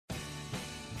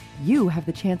you have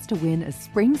the chance to win a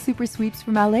spring super sweeps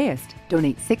from LAist.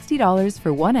 Donate $60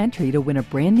 for one entry to win a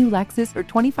brand new Lexus or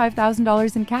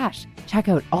 $25,000 in cash. Check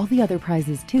out all the other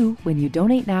prizes too when you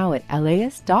donate now at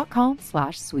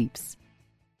laist.com/sweeps.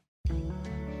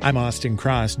 I'm Austin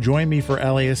Cross. Join me for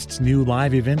LAist's new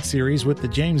live event series with the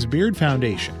James Beard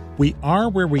Foundation. We Are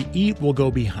Where We Eat will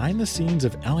go behind the scenes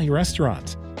of LA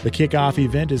restaurants. The kickoff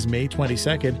event is May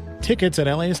 22nd. Tickets at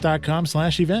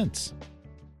laist.com/events.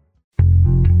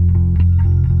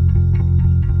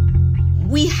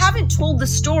 We haven't told the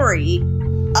story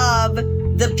of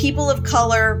the people of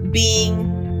color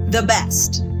being the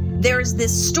best. There's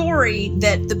this story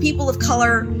that the people of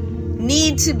color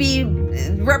need to be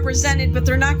represented, but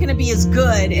they're not going to be as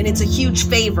good, and it's a huge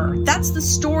favor. That's the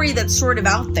story that's sort of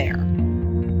out there.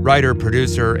 Writer,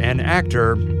 producer, and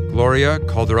actor Gloria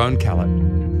Calderon Kellett.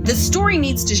 The story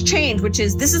needs to change, which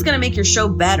is this is going to make your show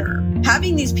better.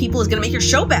 Having these people is going to make your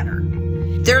show better.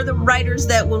 They're the writers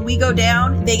that when we go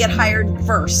down, they get hired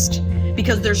first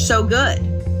because they're so good.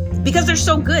 Because they're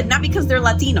so good, not because they're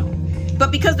Latino,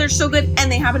 but because they're so good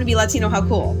and they happen to be Latino. How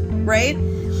cool, right?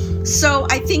 So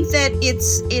I think that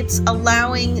it's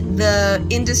allowing the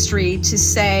industry to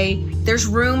say there's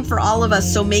room for all of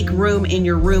us, so make room in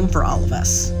your room for all of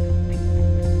us.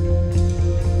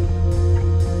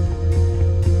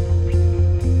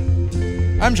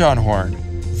 I'm John Horn.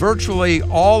 Virtually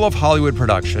all of Hollywood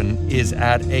production is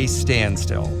at a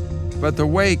standstill. But the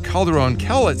way Calderon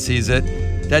Kellett sees it,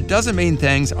 that doesn't mean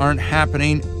things aren't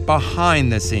happening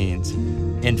behind the scenes.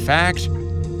 In fact,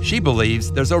 she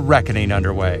believes there's a reckoning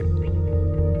underway.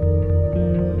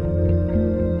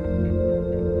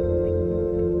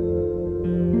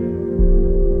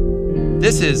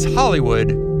 This is Hollywood,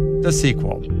 the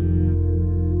sequel.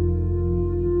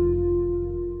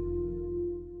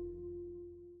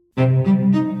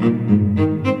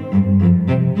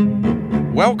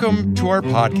 Welcome to our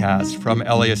podcast from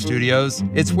LAist Studios.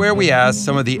 It's where we ask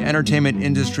some of the entertainment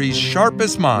industry's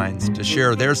sharpest minds to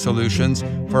share their solutions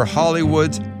for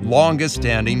Hollywood's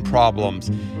longest-standing problems.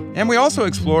 And we also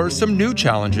explore some new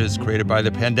challenges created by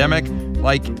the pandemic,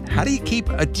 like how do you keep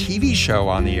a TV show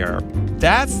on the air?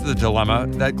 That's the dilemma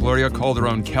that Gloria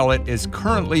Calderon Kellett is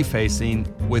currently facing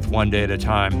with One Day at a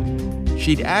Time.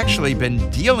 She'd actually been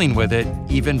dealing with it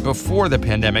even before the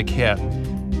pandemic hit.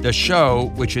 The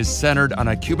show, which is centered on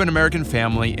a Cuban-American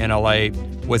family in LA,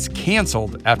 was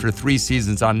canceled after 3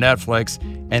 seasons on Netflix,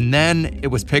 and then it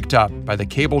was picked up by the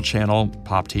cable channel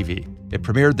Pop TV. It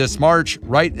premiered this March,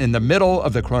 right in the middle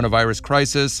of the coronavirus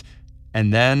crisis,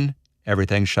 and then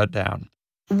everything shut down.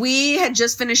 We had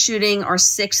just finished shooting our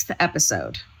 6th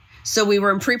episode. So we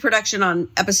were in pre-production on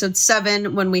episode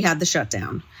 7 when we had the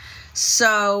shutdown.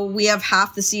 So we have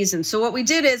half the season. So what we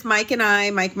did is Mike,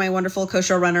 my wonderful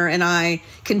co-showrunner, and I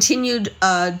continued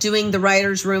doing the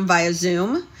writer's room via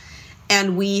Zoom.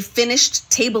 And we finished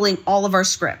tabling all of our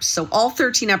scripts. So all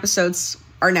 13 episodes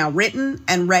are now written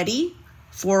and ready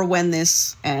for when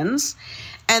this ends.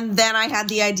 And then I had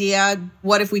the idea,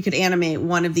 what if we could animate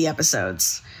one of the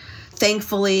episodes?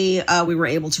 Thankfully, we were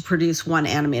able to produce one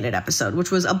animated episode,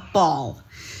 which was a ball.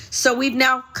 So we've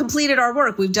now completed our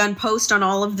work. We've done post on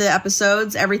all of the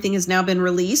episodes. Everything has now been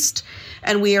released.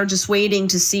 And we are just waiting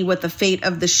to see what the fate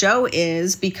of the show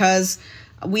is, because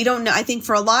we don't know. I think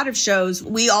for a lot of shows,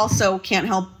 we also can't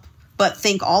help but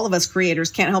think, all of us creators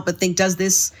can't help but think, does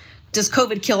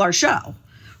COVID kill our show?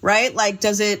 Right? Like,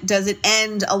 does it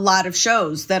end a lot of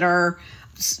shows that are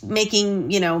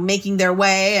making their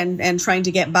way and trying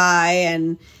to get by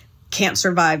and can't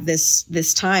survive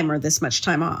this time or this much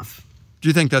time off? Do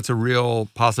you think that's a real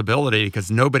possibility? Because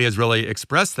nobody has really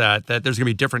expressed that there's going to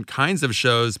be different kinds of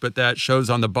shows, but that shows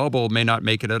on the bubble may not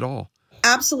make it at all.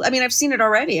 Absolutely. I mean, I've seen it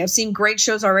already. I've seen great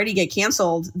shows already get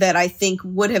canceled that I think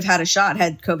would have had a shot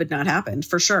had COVID not happened,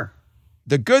 for sure.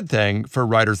 The good thing for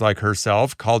writers like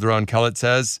herself, Calderon Kellett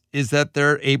says, is that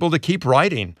they're able to keep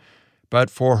writing.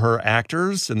 But for her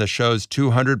actors and the show's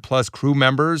 200-plus crew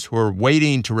members who are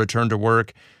waiting to return to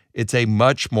work, it's a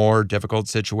much more difficult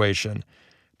situation.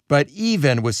 But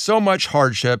even with so much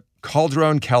hardship,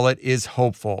 Calderon Kellett is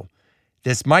hopeful.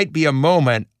 This might be a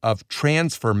moment of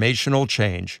transformational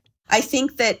change. I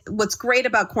think that what's great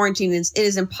about quarantine is it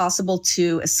is impossible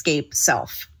to escape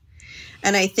self.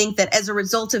 And I think that as a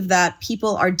result of that,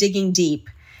 people are digging deep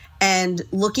and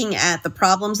looking at the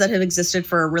problems that have existed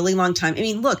for a really long time. I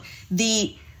mean, look,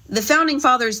 the founding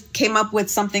fathers came up with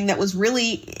something that was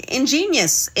really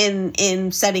ingenious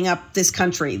in setting up this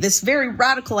country, this very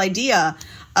radical idea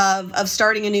of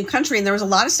starting a new country. And there was a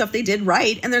lot of stuff they did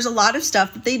right. And there's a lot of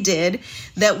stuff that they did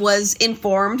that was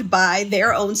informed by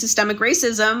their own systemic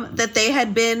racism that they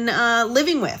had been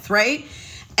living with, right?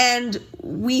 And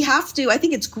we have to, I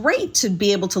think it's great to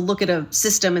be able to look at a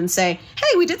system and say,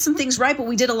 hey, we did some things right, but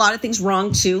we did a lot of things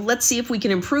wrong too. Let's see if we can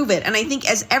improve it. And I think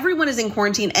as everyone is in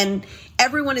quarantine and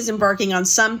everyone is embarking on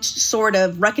some sort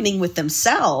of reckoning with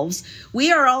themselves,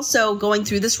 we are also going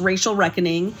through this racial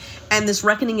reckoning and this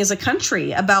reckoning as a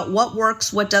country about what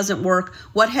works, what doesn't work,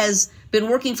 what has been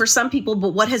working for some people, but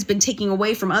what has been taking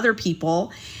away from other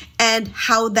people, and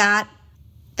how that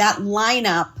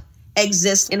lineup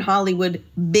exists in Hollywood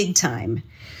big time.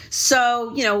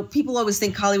 So, people always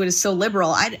think Hollywood is so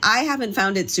liberal. I haven't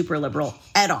found it super liberal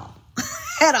at all.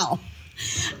 At all.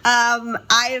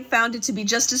 I have found it to be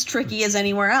just as tricky as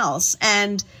anywhere else.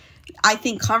 And I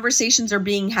think conversations are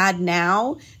being had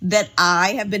now that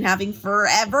I have been having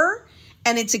forever.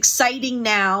 And it's exciting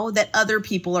now that other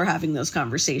people are having those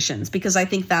conversations, because I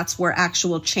think that's where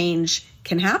actual change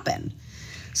can happen.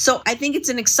 So I think it's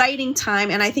an exciting time,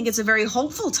 and I think it's a very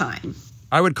hopeful time.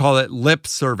 I would call it lip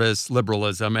service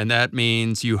liberalism, and that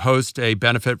means you host a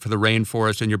benefit for the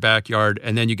rainforest in your backyard,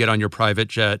 and then you get on your private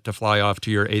jet to fly off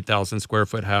to your 8,000 square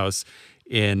foot house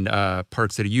in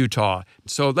Park City, Utah.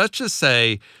 So let's just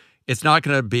say it's not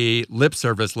going to be lip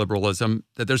service liberalism,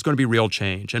 that there's going to be real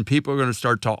change, and people are going to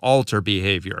start to alter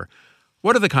behavior.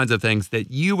 What are the kinds of things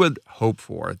that you would hope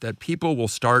for that people will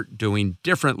start doing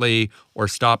differently or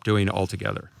stop doing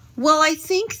altogether? Well, I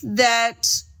think that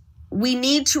we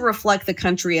need to reflect the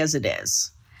country as it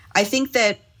is. I think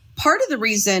that part of the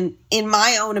reason, in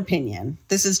my own opinion,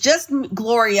 this is just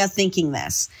Gloria thinking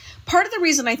this, part of the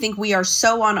reason I think we are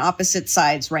so on opposite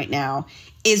sides right now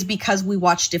is because we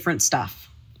watch different stuff.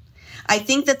 I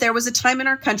think that there was a time in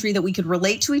our country that we could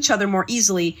relate to each other more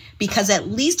easily because at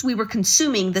least we were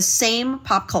consuming the same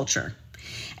pop culture.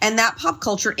 And that pop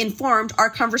culture informed our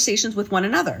conversations with one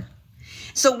another.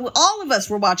 So all of us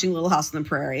were watching Little House on the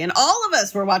Prairie, and all of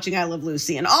us were watching I Love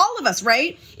Lucy, and all of us,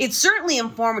 right? It certainly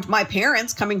informed my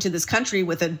parents coming to this country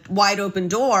with a wide open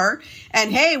door.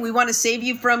 And hey, we want to save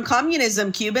you from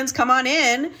communism, Cubans, come on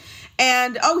in.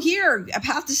 And, here, a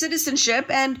path to citizenship,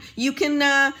 and you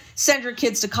can send your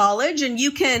kids to college, and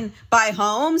you can buy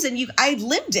homes, and I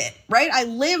lived it, right? I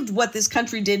lived what this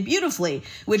country did beautifully,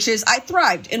 which is I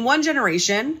thrived. In one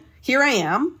generation, here I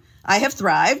am. I have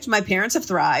thrived. My parents have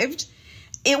thrived.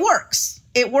 It works.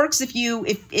 It works if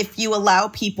you allow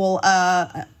people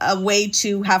a way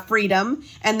to have freedom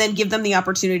and then give them the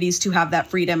opportunities to have that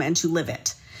freedom and to live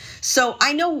it. So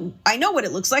I know what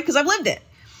it looks like because I've lived it.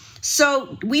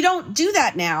 So we don't do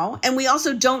that now, and we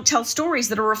also don't tell stories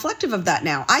that are reflective of that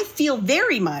now. I feel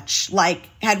very much like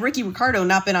had Ricky Ricardo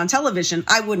not been on television,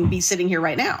 I wouldn't be sitting here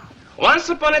right now. Once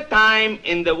upon a time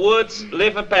in the woods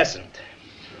lived a peasant.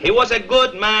 He was a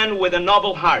good man with a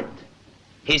noble heart.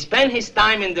 He spent his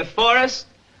time in the forest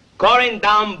cutting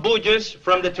down bouges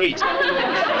from the trees. Cutting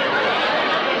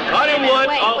wood.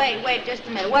 Wait, just a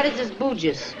minute. What is this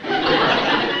bouges?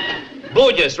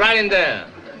 Bouges, right in there.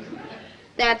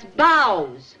 That's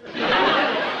boughs.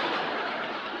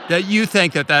 That you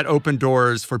think that opened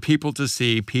doors for people to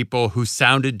see people who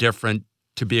sounded different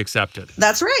to be accepted.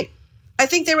 That's right. I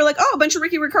think they were like, a bunch of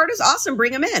Ricky Ricardos, awesome,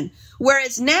 bring them in.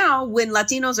 Whereas now, when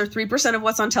Latinos are 3% of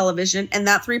what's on television, and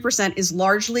that 3% is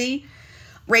largely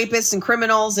rapists and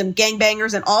criminals and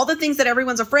gangbangers and all the things that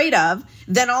everyone's afraid of,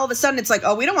 then all of a sudden it's like,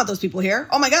 we don't want those people here.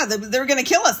 Oh my God, they're going to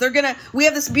kill us. We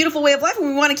have this beautiful way of life and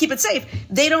we want to keep it safe.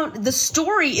 The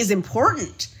story is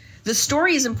important. The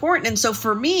story is important. And so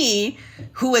for me,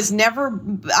 who has never,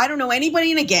 I don't know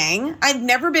anybody in a gang, I've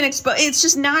never been exposed. It's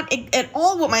just not at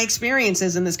all what my experience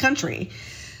is in this country.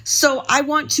 So I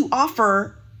want to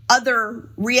offer other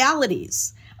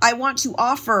realities. I want to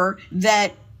offer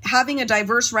that having a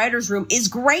diverse writer's room is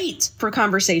great for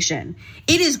conversation.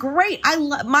 It is great.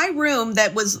 My room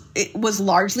was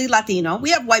largely Latino. We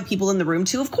have white people in the room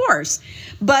too, of course,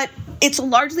 but it's a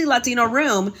largely Latino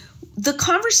room. The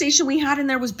conversation we had in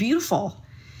there was beautiful.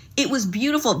 It was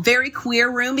beautiful. Very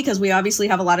queer room because we obviously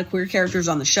have a lot of queer characters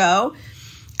on the show.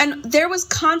 And there was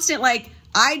constant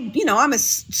I'm a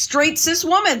straight cis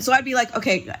woman. So I'd be like,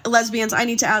 okay, lesbians, I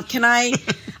need to ask, can I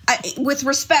with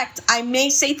respect, I may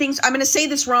say things, I'm going to say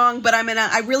this wrong, but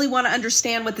I really want to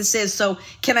understand what this is. So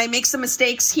can I make some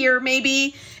mistakes here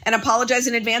maybe and apologize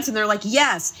in advance? And they're like,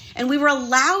 yes. And we were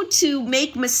allowed to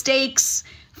make mistakes,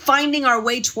 finding our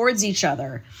way towards each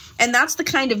other. And that's the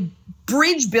kind of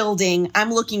bridge building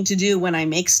I'm looking to do when I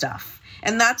make stuff.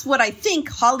 And that's what I think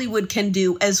Hollywood can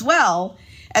do as well,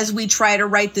 as we try to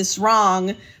right this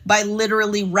wrong by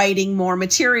literally writing more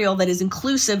material that is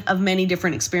inclusive of many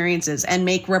different experiences and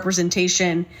make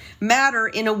representation matter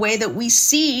in a way that we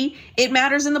see it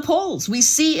matters in the polls. We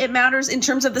see it matters in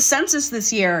terms of the census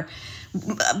this year.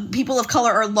 people of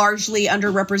color are largely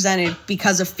underrepresented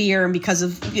because of fear and because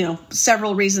of,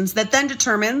 several reasons that then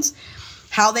determines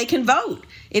how they can vote.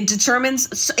 It determines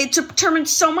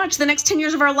so much. The next 10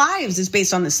 years of our lives is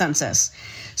based on the census.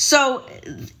 So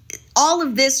all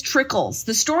of this trickles.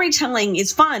 The storytelling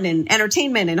is fun and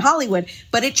entertainment in Hollywood,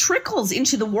 but it trickles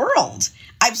into the world.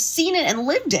 I've seen it and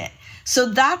lived it. So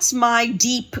that's my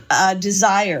deep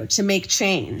desire to make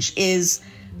change is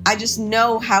I just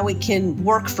know how it can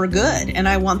work for good, and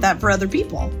I want that for other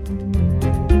people.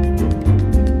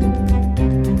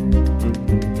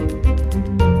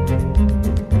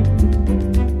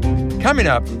 Coming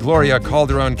up, Gloria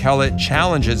Calderon Kellett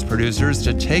challenges producers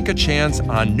to take a chance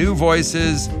on new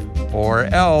voices or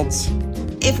else.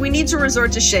 If we need to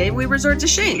resort to shame, we resort to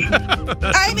shame.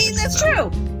 That's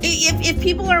true. If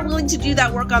people are willing to do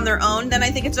that work on their own, then I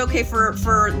think it's okay for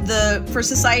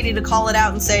society to call it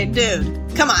out and say,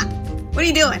 dude, come on, what are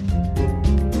you doing?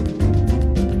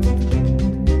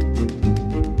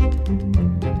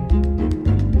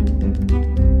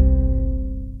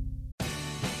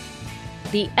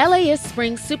 The LAist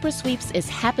Spring Super Sweeps is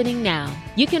happening now.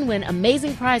 You can win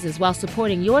amazing prizes while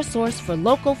supporting your source for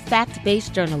local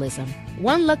fact-based journalism.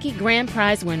 One lucky grand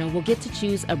prize winner will get to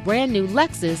choose a brand new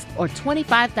Lexus or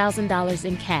 $25,000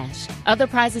 in cash. Other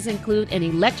prizes include an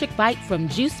electric bike from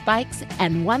Juice Bikes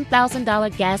and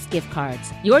 $1,000 gas gift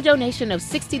cards. Your donation of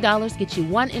 $60 gets you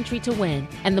one entry to win,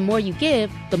 and the more you give,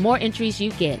 the more entries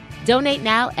you get. Donate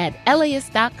now at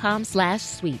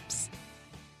LAist.com/sweeps.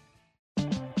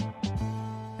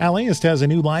 LAist has a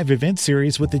new live event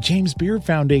series with the James Beard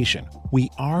Foundation. We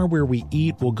Are Where We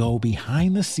Eat will go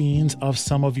behind the scenes of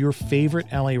some of your favorite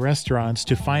LA restaurants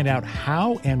to find out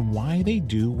how and why they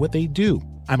do what they do.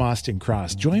 I'm Austin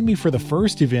Cross. Join me for the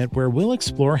first event where we'll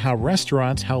explore how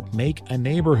restaurants help make a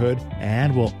neighborhood,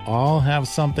 and we'll all have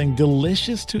something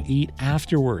delicious to eat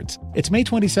afterwards. It's May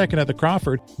 22nd at the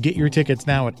Crawford. Get your tickets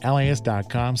now at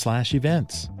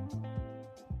LAist.com/events.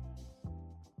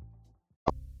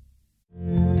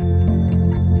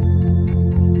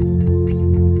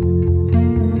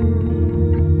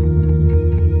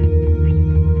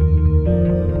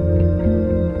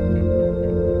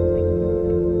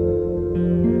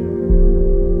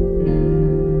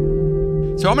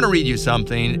 So I'm going to read you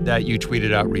something that you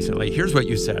tweeted out recently. Here's what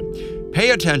you said.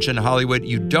 Pay attention, Hollywood.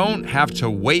 You don't have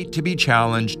to wait to be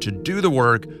challenged to do the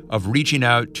work of reaching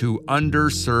out to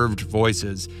underserved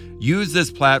voices. Use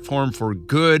this platform for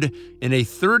good. In a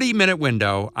 30-minute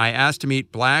window, I asked to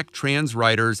meet Black trans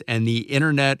writers, and the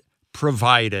internet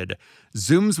provided.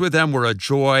 Zooms with them were a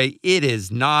joy. It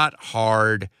is not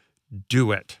hard.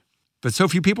 Do it. But so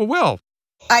few people will.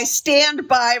 I stand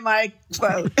by my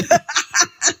quote.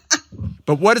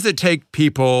 But what does it take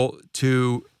people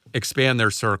to expand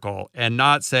their circle and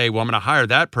not say, well, I'm going to hire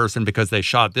that person because they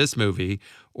shot this movie,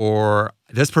 or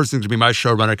this person's going to be my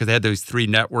showrunner because they had those 3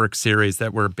 network series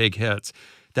that were big hits?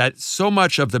 That so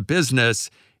much of the business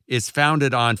is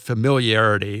founded on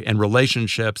familiarity and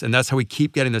relationships, and that's how we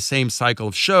keep getting the same cycle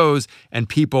of shows and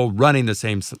people running the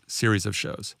same series of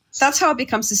shows. That's how it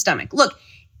becomes systemic. Look,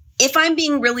 if I'm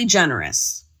being really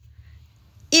generous,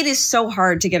 it is so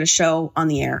hard to get a show on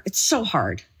the air. It's so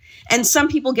hard. And some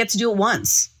people get to do it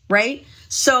once, right?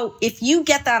 So if you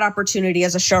get that opportunity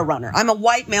as a showrunner, I'm a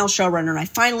white male showrunner and I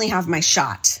finally have my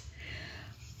shot.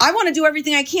 I want to do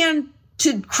everything I can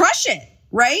to crush it,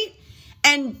 right?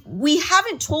 And we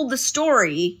haven't told the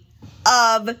story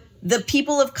of the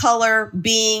people of color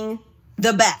being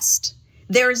the best.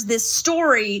 There's this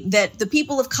story that the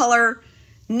people of color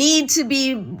need to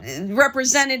be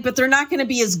represented, but they're not going to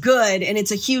be as good, and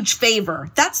it's a huge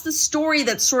favor. That's the story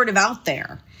that's sort of out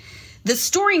there. The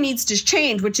story needs to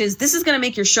change, which is this is going to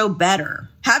make your show better.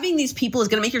 Having these people is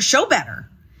going to make your show better.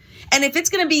 And if it's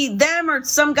going to be them or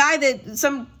some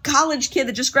college kid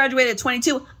that just graduated at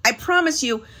 22, I promise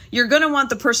you, you're going to want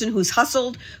the person who's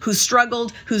hustled, who's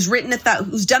struggled, who's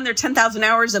who's done their 10,000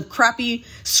 hours of crappy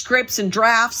scripts and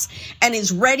drafts, and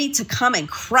is ready to come and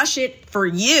crush it for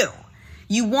you.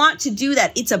 You want to do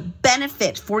that. It's a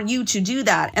benefit for you to do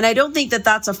that. And I don't think that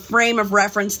that's a frame of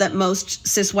reference that most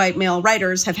cis white male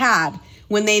writers have had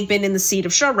when they've been in the seat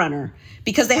of showrunner,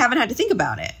 because they haven't had to think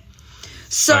about it.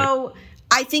 So right.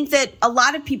 I think that a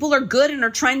lot of people are good and are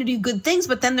trying to do good things,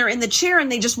 but then they're in the chair and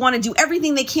they just want to do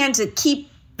everything they can to keep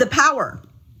the power.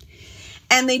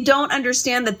 And they don't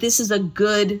understand that this is a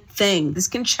good thing. This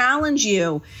can challenge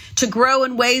you to grow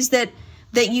in ways that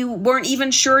you weren't even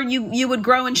sure you would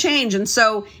grow and change. And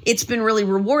so it's been really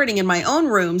rewarding in my own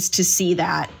rooms to see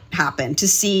that happen, to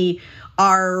see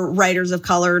our writers of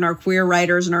color and our queer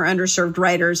writers and our underserved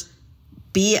writers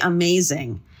be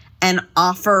amazing and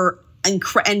offer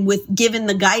and with given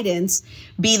the guidance,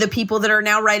 be the people that are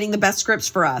now writing the best scripts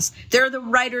for us. They're the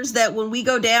writers that when we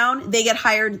go down, they get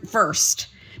hired first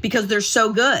because they're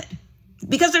so good.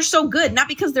 Because they're so good, not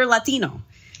because they're Latino,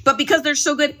 but because they're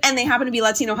so good and they happen to be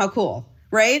Latino. How cool,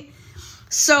 right?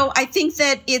 So I think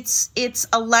that it's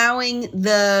allowing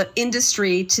the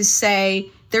industry to say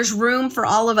there's room for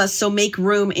all of us, so make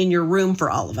room in your room for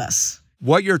all of us.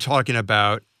 What you're talking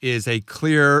about is a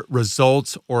clear,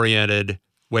 results-oriented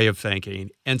way of thinking.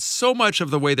 And so much of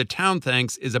the way the town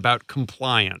thinks is about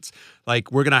compliance.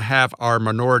 Like, we're going to have our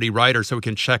minority writer so we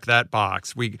can check that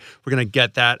box. We're going to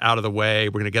get that out of the way.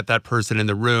 We're going to get that person in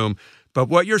the room. But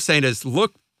what you're saying is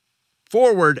look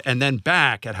forward and then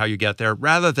back at how you get there,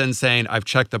 rather than saying, I've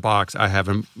checked the box, I have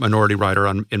a minority writer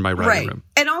in my writing room.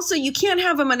 And also, you can't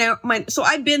have so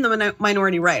I've been the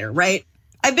minority writer, right?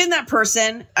 I've been that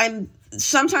person. I'm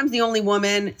sometimes the only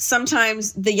woman,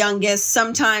 sometimes the youngest,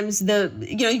 sometimes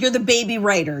you're the baby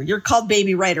writer. You're called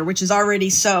baby writer, which is already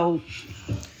so,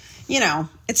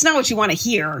 it's not what you want to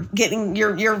hear.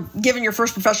 You're given your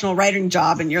first professional writing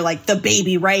job and you're like the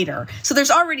baby writer. So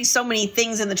there's already so many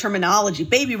things in the terminology,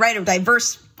 baby writer,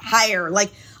 diverse hire,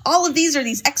 like all of these are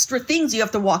these extra things you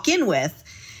have to walk in with.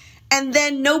 And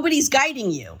then nobody's guiding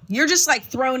you. You're just like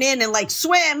thrown in and like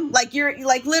swim, like you're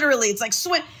like literally it's like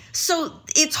swim. So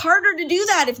it's harder to do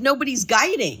that if nobody's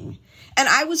guiding. And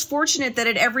I was fortunate that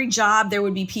at every job, there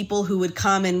would be people who would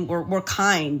come and were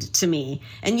kind to me.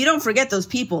 And you don't forget those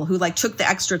people who like took the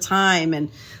extra time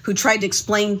and who tried to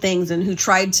explain things and who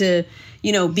tried to,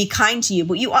 be kind to you.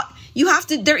 But you have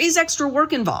to, there is extra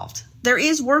work involved. There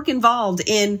is work involved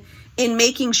in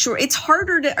making sure. It's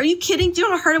harder to, are you kidding? Do you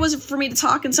know how hard it was for me to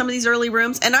talk in some of these early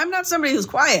rooms? And I'm not somebody who's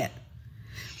quiet.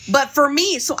 But for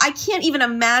me, so I can't even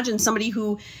imagine somebody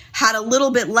who had a little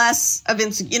bit less of,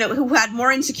 who had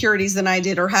more insecurities than I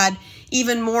did or had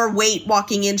even more weight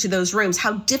walking into those rooms,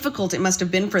 how difficult it must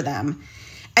have been for them.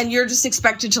 And you're just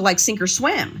expected to like sink or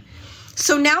swim.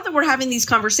 So now that we're having these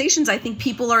conversations, I think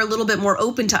people are a little bit more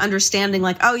open to understanding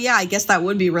like, oh yeah, I guess that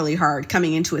would be really hard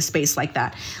coming into a space like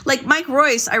that. Like Mike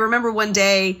Royce, I remember one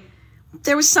day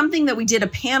there was something that we did, a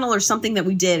panel or something that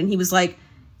we did. And he was like,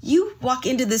 you walk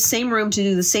into this same room to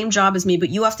do the same job as me, but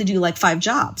you have to do like 5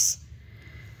 jobs.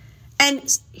 And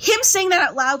him saying that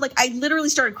out loud, like I literally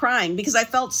started crying because I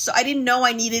felt I didn't know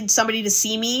I needed somebody to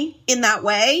see me in that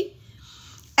way.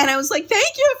 And I was like,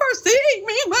 thank you for seeing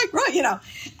me, Mike Royce,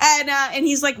 And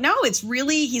he's like, no, it's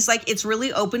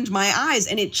really opened my eyes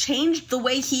and it changed the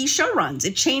way he show runs.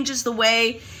 It changes the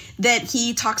way that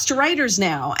he talks to writers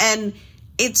now. And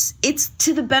it's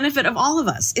to the benefit of all of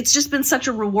us. It's just been such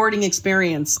a rewarding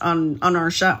experience on our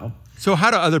show. So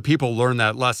how do other people learn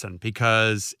that lesson?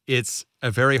 Because it's a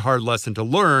very hard lesson to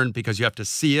learn because you have to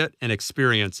see it and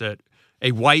experience it.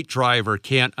 A white driver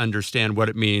can't understand what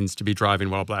it means to be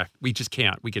driving while black. We just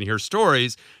can't. We can hear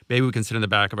stories. Maybe we can sit in the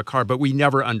back of a car, but we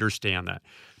never understand that.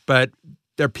 But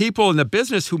there are people in the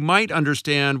business who might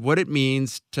understand what it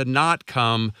means to not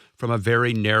come from a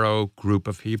very narrow group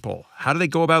of people. How do they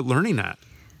go about learning that?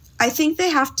 I think they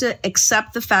have to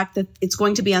accept the fact that it's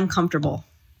going to be uncomfortable,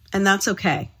 and that's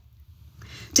okay.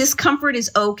 Discomfort is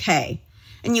okay.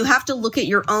 And you have to look at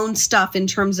your own stuff in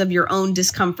terms of your own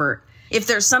discomfort. If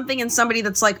there's something in somebody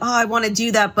that's like, oh, I want to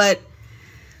do that, but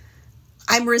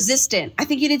I'm resistant. I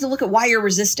think you need to look at why you're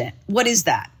resistant. What is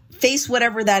that? Face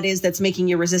whatever that is that's making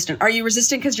you resistant. Are you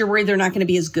resistant because you're worried they're not going to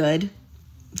be as good?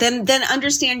 Then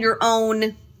understand your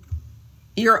own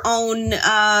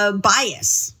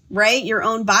bias, right? Your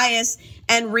own bias,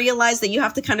 and realize that you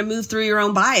have to kind of move through your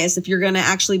own bias if you're going to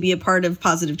actually be a part of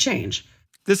positive change.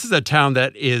 This is a town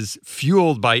that is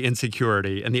fueled by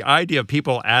insecurity. And the idea of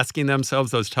people asking themselves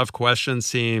those tough questions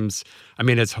seems,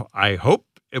 I hope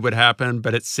it would happen,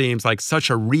 but it seems like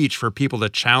such a reach for people to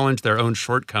challenge their own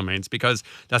shortcomings because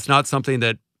that's not something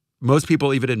that most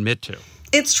people even admit to.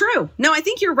 It's true. No, I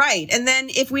think you're right. And then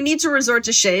if we need to resort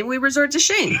to shame, we resort to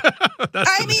shame.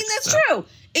 That's true.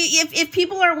 If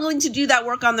people are willing to do that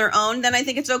work on their own, then I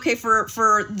think it's okay for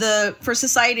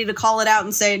society to call it out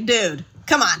and say, dude,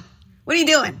 come on. What are you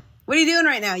doing? What are you doing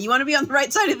right now? You want to be on the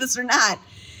right side of this or not?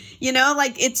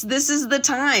 This is the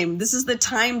time. This is the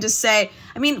time to say,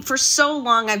 for so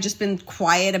long, I've just been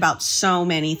quiet about so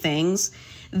many things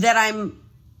that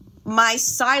my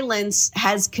silence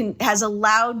has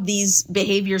allowed these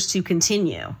behaviors to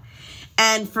continue.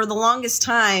 And for the longest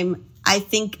time, I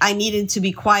think I needed to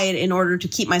be quiet in order to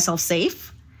keep myself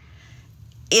safe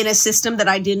in a system that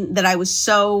I was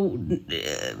so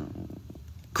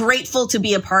grateful to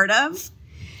be a part of,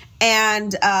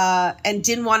 and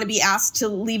didn't want to be asked to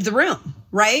leave the room.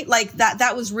 right? Like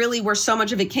that was really where so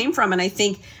much of it came from. And I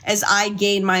think as I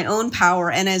gain my own power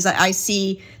and as I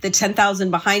see the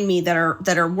 10,000 behind me that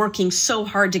are working so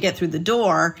hard to get through the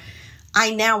door,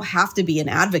 I now have to be an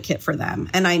advocate for them.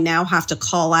 And I now have to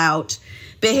call out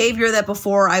behavior that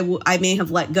before I may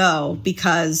have let go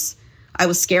because I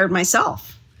was scared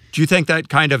myself. Do you think that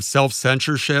kind of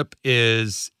self-censorship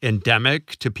is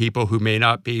endemic to people who may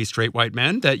not be straight white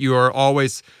men, that you are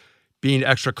always being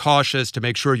extra cautious to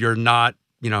make sure you're not,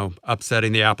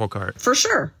 upsetting the apple cart? For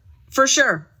sure.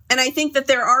 And I think that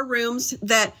there are rooms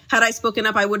that had I spoken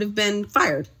up, I would have been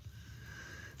fired.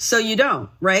 So you don't,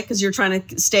 right? Because you're trying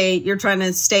to stay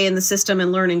in the system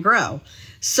and learn and grow.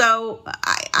 So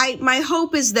my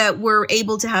hope is that we're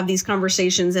able to have these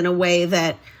conversations in a way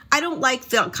that I don't like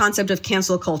the concept of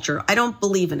cancel culture. I don't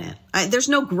believe in it. There's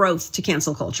no growth to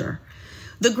cancel culture.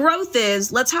 The growth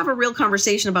is, let's have a real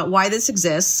conversation about why this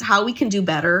exists, how we can do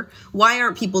better, why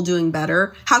aren't people doing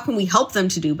better, how can we help them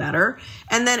to do better?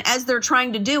 And then as they're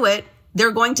trying to do it,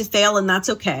 they're going to fail, and that's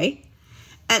okay.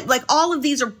 And like all of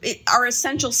these are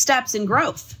essential steps in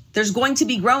growth. There's going to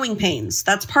be growing pains.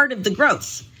 That's part of the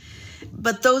growth.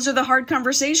 But those are the hard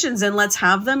conversations, and let's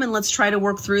have them and let's try to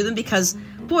work through them because,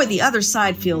 boy, the other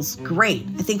side feels great.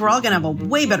 I think we're all going to have a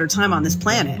way better time on this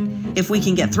planet if we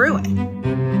can get through it.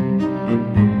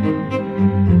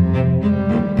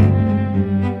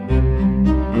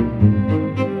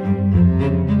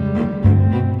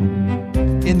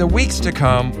 In the weeks to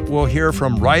come, we'll hear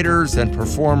from writers and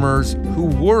performers who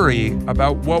worry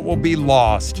about what will be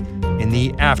lost in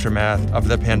the aftermath of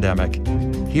the pandemic.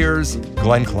 Here's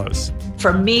Glenn Close.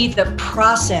 For me, the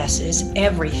process is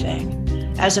everything.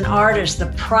 As an artist,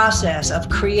 the process of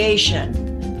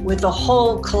creation with the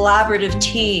whole collaborative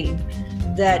team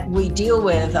that we deal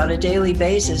with on a daily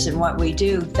basis in what we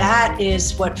do, that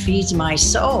is what feeds my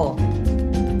soul.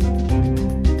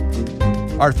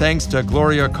 Our thanks to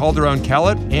Gloria Calderon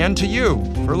Kellett and to you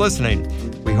for listening.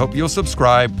 We hope you'll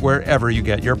subscribe wherever you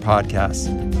get your podcasts.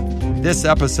 This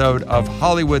episode of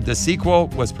Hollywood the Sequel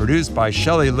was produced by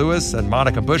Shelley Lewis and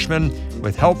Monica Bushman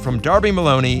with help from Darby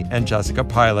Maloney and Jessica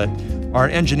Pilot. Our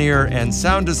engineer and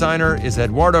sound designer is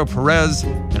Eduardo Perez,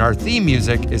 and our theme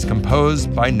music is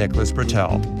composed by Nicholas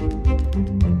Britell.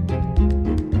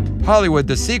 Hollywood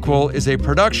the Sequel is a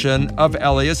production of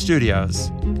Elliott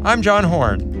Studios. I'm John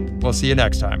Horn. We'll see you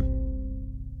next time.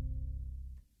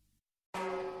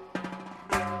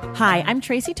 Hi, I'm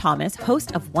Tracy Thomas,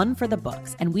 host of One for the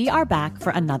Books, and we are back for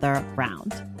another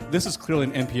round. This is clearly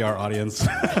an NPR audience.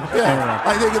 Yeah,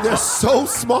 I think they're so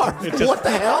smart. What the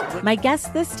hell? My guests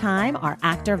this time are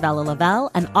actor Vella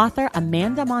Lavelle and author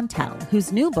Amanda Montell,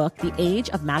 whose new book, The Age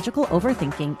of Magical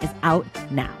Overthinking, is out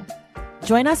now.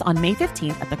 Join us on May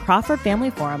 15th at the Crawford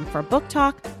Family Forum for book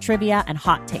talk, trivia, and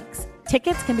hot takes.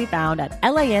 Tickets can be found at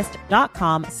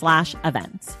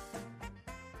laist.com/events.